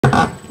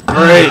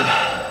Alright.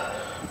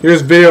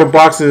 Here's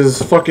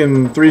VIDE0BOX's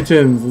fucking 3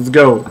 tins. Let's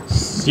go.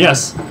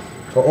 Yes.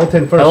 Well, all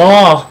 10 first.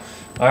 Hello.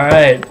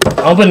 Alright.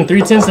 I'm putting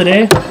 3 tins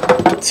today.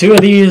 2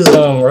 of these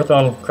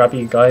Earthbound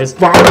crappy guys.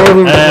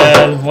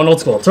 And 1 old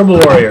school. Turbo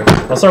Warrior.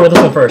 I'll start with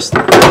this one first.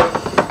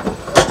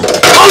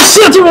 Oh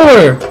shit, Turbo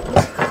Warrior!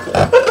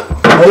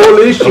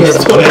 Holy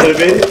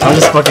shit. I'm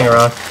just fucking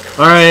around.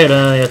 Alright,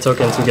 yeah,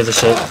 tokens, who gives a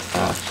shit.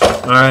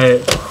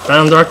 Alright,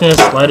 Phantom Darkness,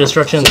 Light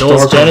Destruction,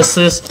 Duel's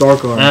Genesis,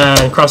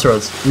 and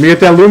Crossroads. Let me get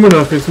that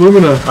Lumina, it's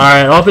Lumina.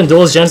 Alright, I'll open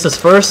Duel's Genesis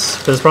first,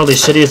 because it's probably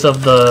shittiest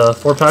of the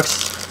 4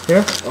 packs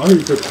here. I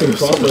need to put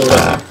Crossroads.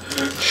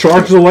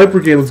 Charge the Light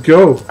Brigade, let's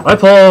go. I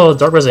pull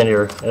Dark Resident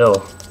here, ew.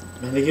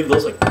 Man, they give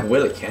those like away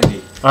like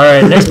candy.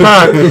 Alright, next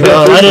pack,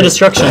 Light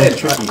Destruction. I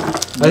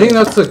think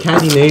that's the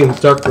candy name,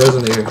 Dark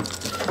Resonator.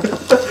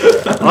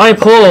 I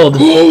pulled.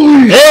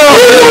 Holy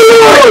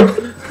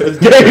It's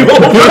game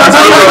over!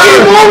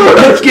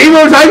 It's game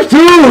over times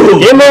 2!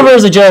 Game over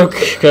is a joke,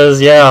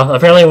 because yeah,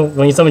 apparently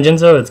when you summon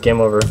Jinzo, it's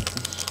game over.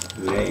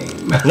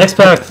 Lame. Next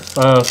pack,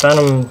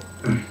 Phantom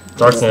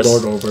Darkness.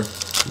 Lord over.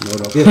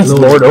 It's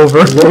Lord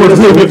over.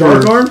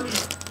 Dark Arm?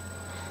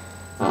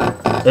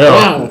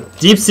 Ew.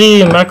 Deep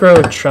Sea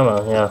Macro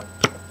Trema, yeah.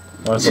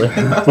 Honestly.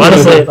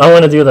 Honestly, I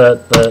want to do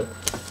that, but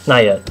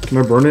not yet. Can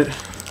I burn it?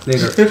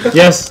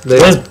 Yes,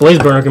 Blaze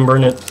Burner can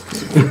burn it.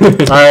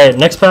 Alright,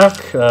 next pack.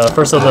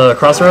 First of the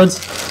Crossroads.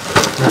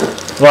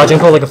 Well, I can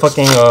pull like a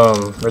fucking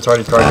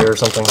retarded card here or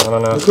something. I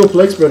don't know. Let's go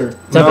Plaguespreader.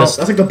 Tempest.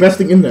 That's like the best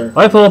thing in there.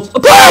 I pull.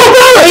 Fuck yeah!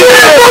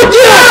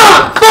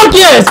 Fuck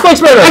yes!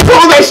 Plaguespreader! I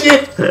pulled that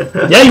shit!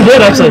 Yeah, you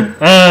did actually.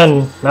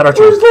 And Mad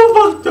Archer. We're so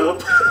fucked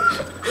up.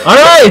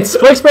 Alright,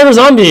 Plaguespreader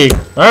Zombie.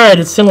 Alright,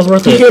 it's still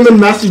worth He it. came in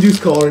Master Juice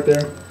Call right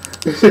there.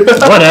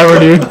 Whatever,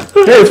 dude.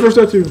 Hey, it's first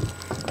out too.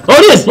 Oh,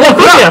 it is! Yeah,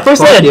 fuck yeah,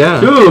 first ed! Yeah.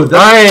 Dude,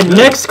 alright,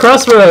 next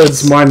Crossroads.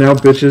 It's mine now,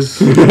 bitches.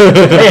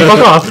 Hey, fuck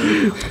off.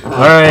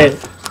 Alright.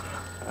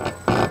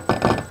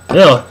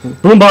 Ew,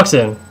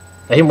 Boomboxing.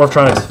 I hate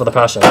Morphtronics with a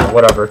passion,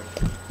 whatever.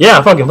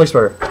 Yeah, fucking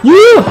Plaguespreader.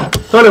 Yeah!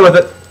 Totally with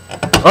it.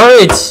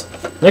 Alright,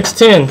 next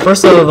 10.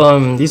 First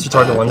of these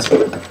retarded ones.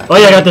 Oh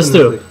yeah, I got this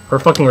too. Her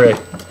fucking Ray.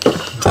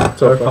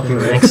 So fucking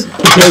Thanks.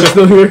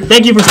 Still here?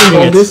 Thank you for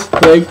saving it. This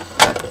thing.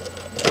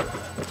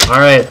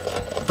 Alright.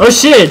 Oh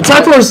shit,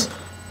 Attack Force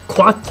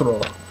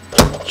Quattro.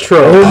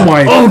 Oh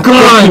my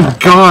god!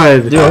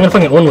 God. Dude, I'm gonna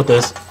fucking win with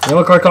this. You know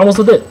what card combos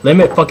with it?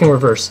 Limit fucking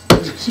reverse.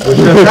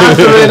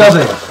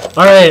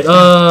 Alright,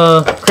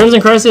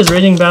 Crimson Crisis,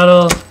 Raging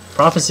Battle,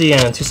 Prophecy,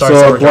 and 2 stars.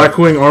 So,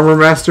 Blackwing Armor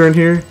Master in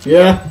here?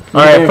 Yeah.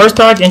 Alright, first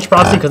pack, Inch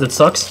Prophecy, because it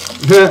sucks.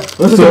 So,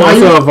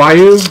 also a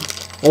Vayu?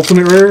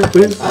 Ultimate Rare,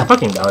 please? I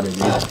fucking doubt it,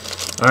 dude.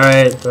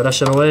 Alright, throw that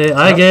shit away.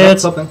 I get...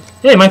 something.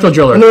 Hey,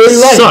 Mindfieldriller.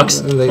 Sucks.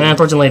 And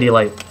Fortune Lady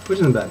Light. Which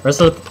is bad.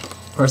 Rest of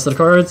the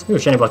cards. Ooh,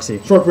 Shiny Buxy.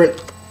 Short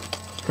Brit.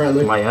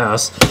 Apparently. My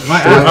ass.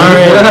 My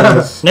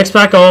Alright, next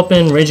pack I'll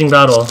open Raging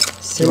Battle.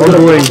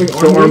 Armed Wing.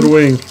 Show Armed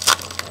Wing.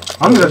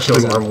 I'm gonna show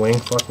Arm Wing.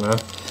 Fuck, man.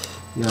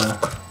 Yeah.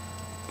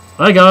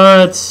 I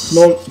got...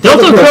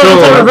 Delta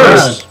Crow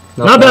Reverse.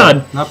 Not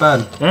bad. Not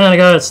bad. And I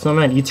got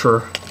Snowman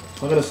Eater.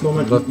 I got a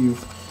Snowman eat you.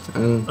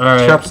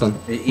 Alright. Sharpson.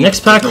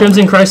 Next pack,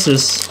 Crimson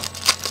Crisis.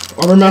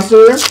 Armor Master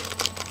there?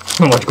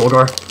 Watch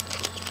Goldar.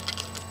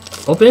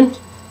 Open.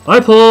 I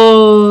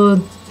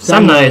pulled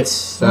Sam Knights.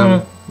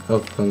 Sam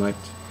of the Night.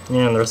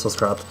 Yeah, and the rest was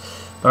crap.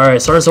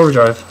 Alright, Stardust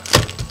Overdrive.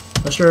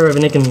 Not sure if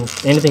anything can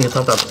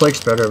top that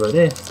Plaguespreader, but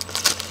hey.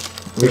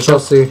 We shall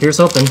see. Here's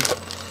hoping.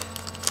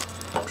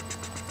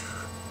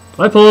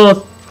 I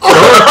pulled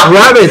Dark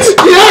Rabbit!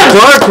 Yes!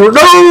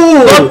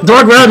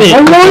 Dark Rabbit!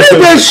 I wanted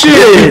that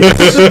shit!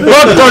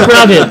 Fuck Dark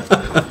Rabbit!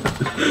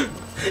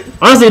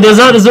 Honestly, it does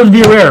not deserve to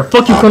be rare.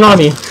 Fuck you,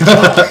 Konami.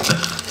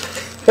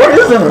 What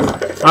is that?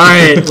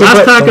 Alright,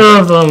 last pack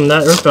of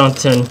that Earthbound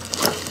tin.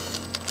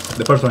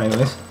 The first one,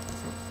 anyways.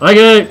 I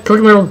got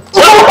Cookie Metal.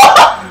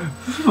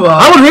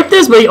 I would rip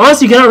this, but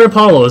honestly, you cannot rip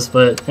hollows.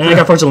 But and I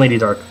got Fortune Lady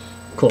Dark.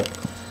 Cool.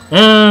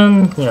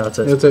 And yeah, that's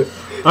it. That's it.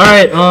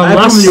 Alright, I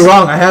proved you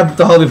wrong. I have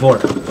the hole before.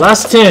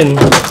 Last 10.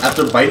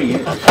 After biting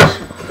it.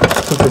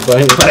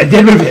 But I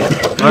did rip it.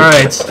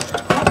 Alright.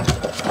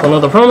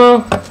 Another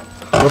promo.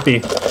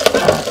 Whoopee.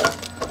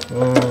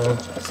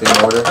 Same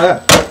order.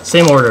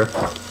 Same order.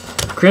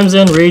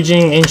 Crimson,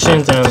 Raging,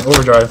 Ancient, and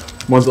Overdrive.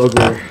 One's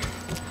uglier.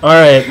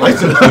 Alright.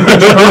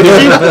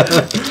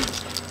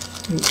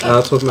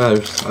 That's what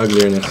matters.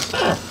 Ugliness.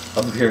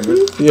 Up here.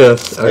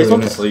 Yes.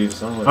 Ugliness.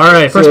 Sleeves.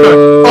 Alright, first pack.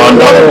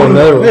 Oh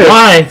no!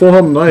 Why? Full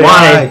Helm Knight.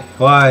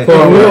 Why? Full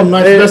Helm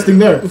Knight's the best thing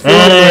there. And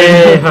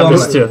I have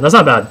this too. That's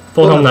not bad.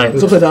 Full Helm Knight.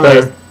 It's upside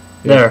down.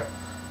 There.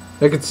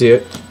 I can see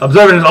it.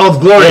 Observe it in all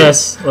its glory.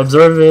 Yes,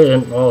 observe it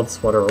in all its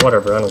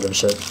whatever. I don't give a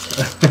shit.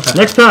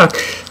 Next pack.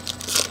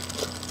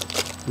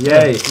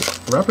 Yay.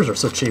 Wrappers are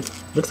so cheap.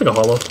 Looks like a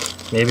hollow.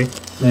 Maybe.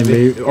 And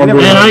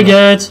And I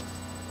get...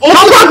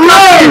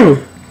 Oh,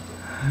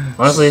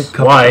 honestly,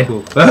 why?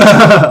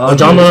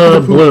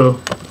 Pajama Blue.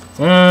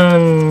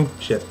 And...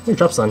 Shit. Ooh,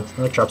 Trap Stun.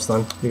 I like Trap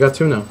Stun. You got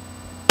 2 now.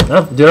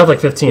 Dude, I have like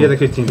 15. You got like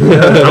 15. I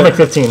have like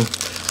 15.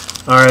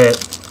 Alright.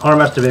 Armor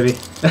Master, baby.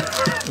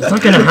 It's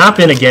not gonna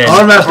happen again.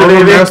 Armor Master,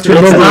 baby. It's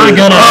not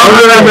gonna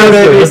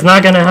happen. It's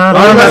not gonna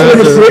happen. Armor Master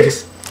number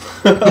 6.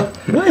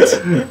 What?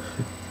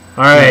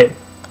 Alright.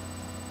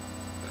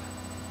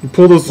 You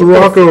pulled a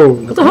Sirocco.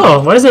 What the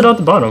hell? Why is it at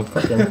the bottom?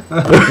 Fucking.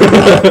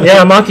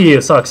 Yeah,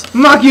 Maki sucks.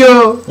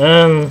 Makio!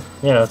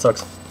 Yeah, it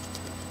sucks.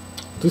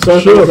 Sure,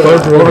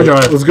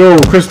 let's go,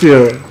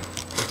 Crispia.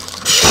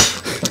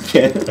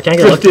 I can't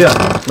get lucky.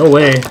 Crispia. No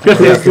way.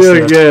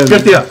 Crispia again.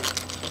 Crispia.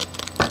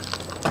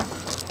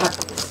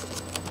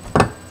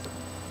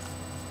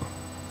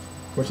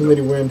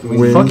 Fortunately, win.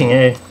 Win. Fucking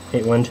A.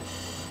 Hate wind.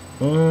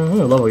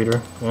 Level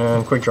eater.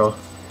 Quick draw.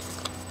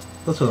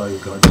 That's what all you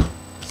got.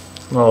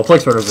 Oh,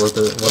 Plaguespreader's worth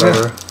it.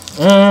 Whatever.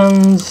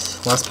 And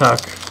last pack.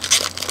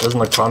 Doesn't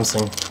look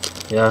promising.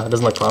 Yeah, it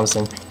doesn't look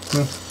promising.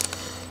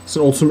 It's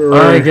an ultimate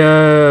I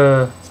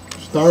rare.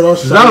 get. Start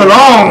off. Not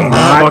long!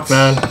 Fuck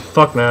man.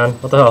 Fuck man.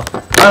 What the hell?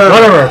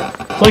 Whatever.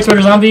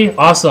 Plaguespreader Zombie.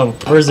 Awesome.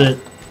 Where is it?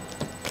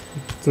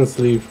 It's in the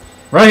sleeve.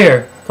 Right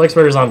here.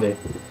 Plaguespreader Zombie.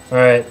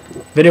 Alright.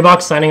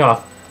 VIDE0BOX signing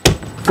off.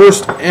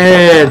 First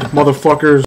ed, motherfuckers.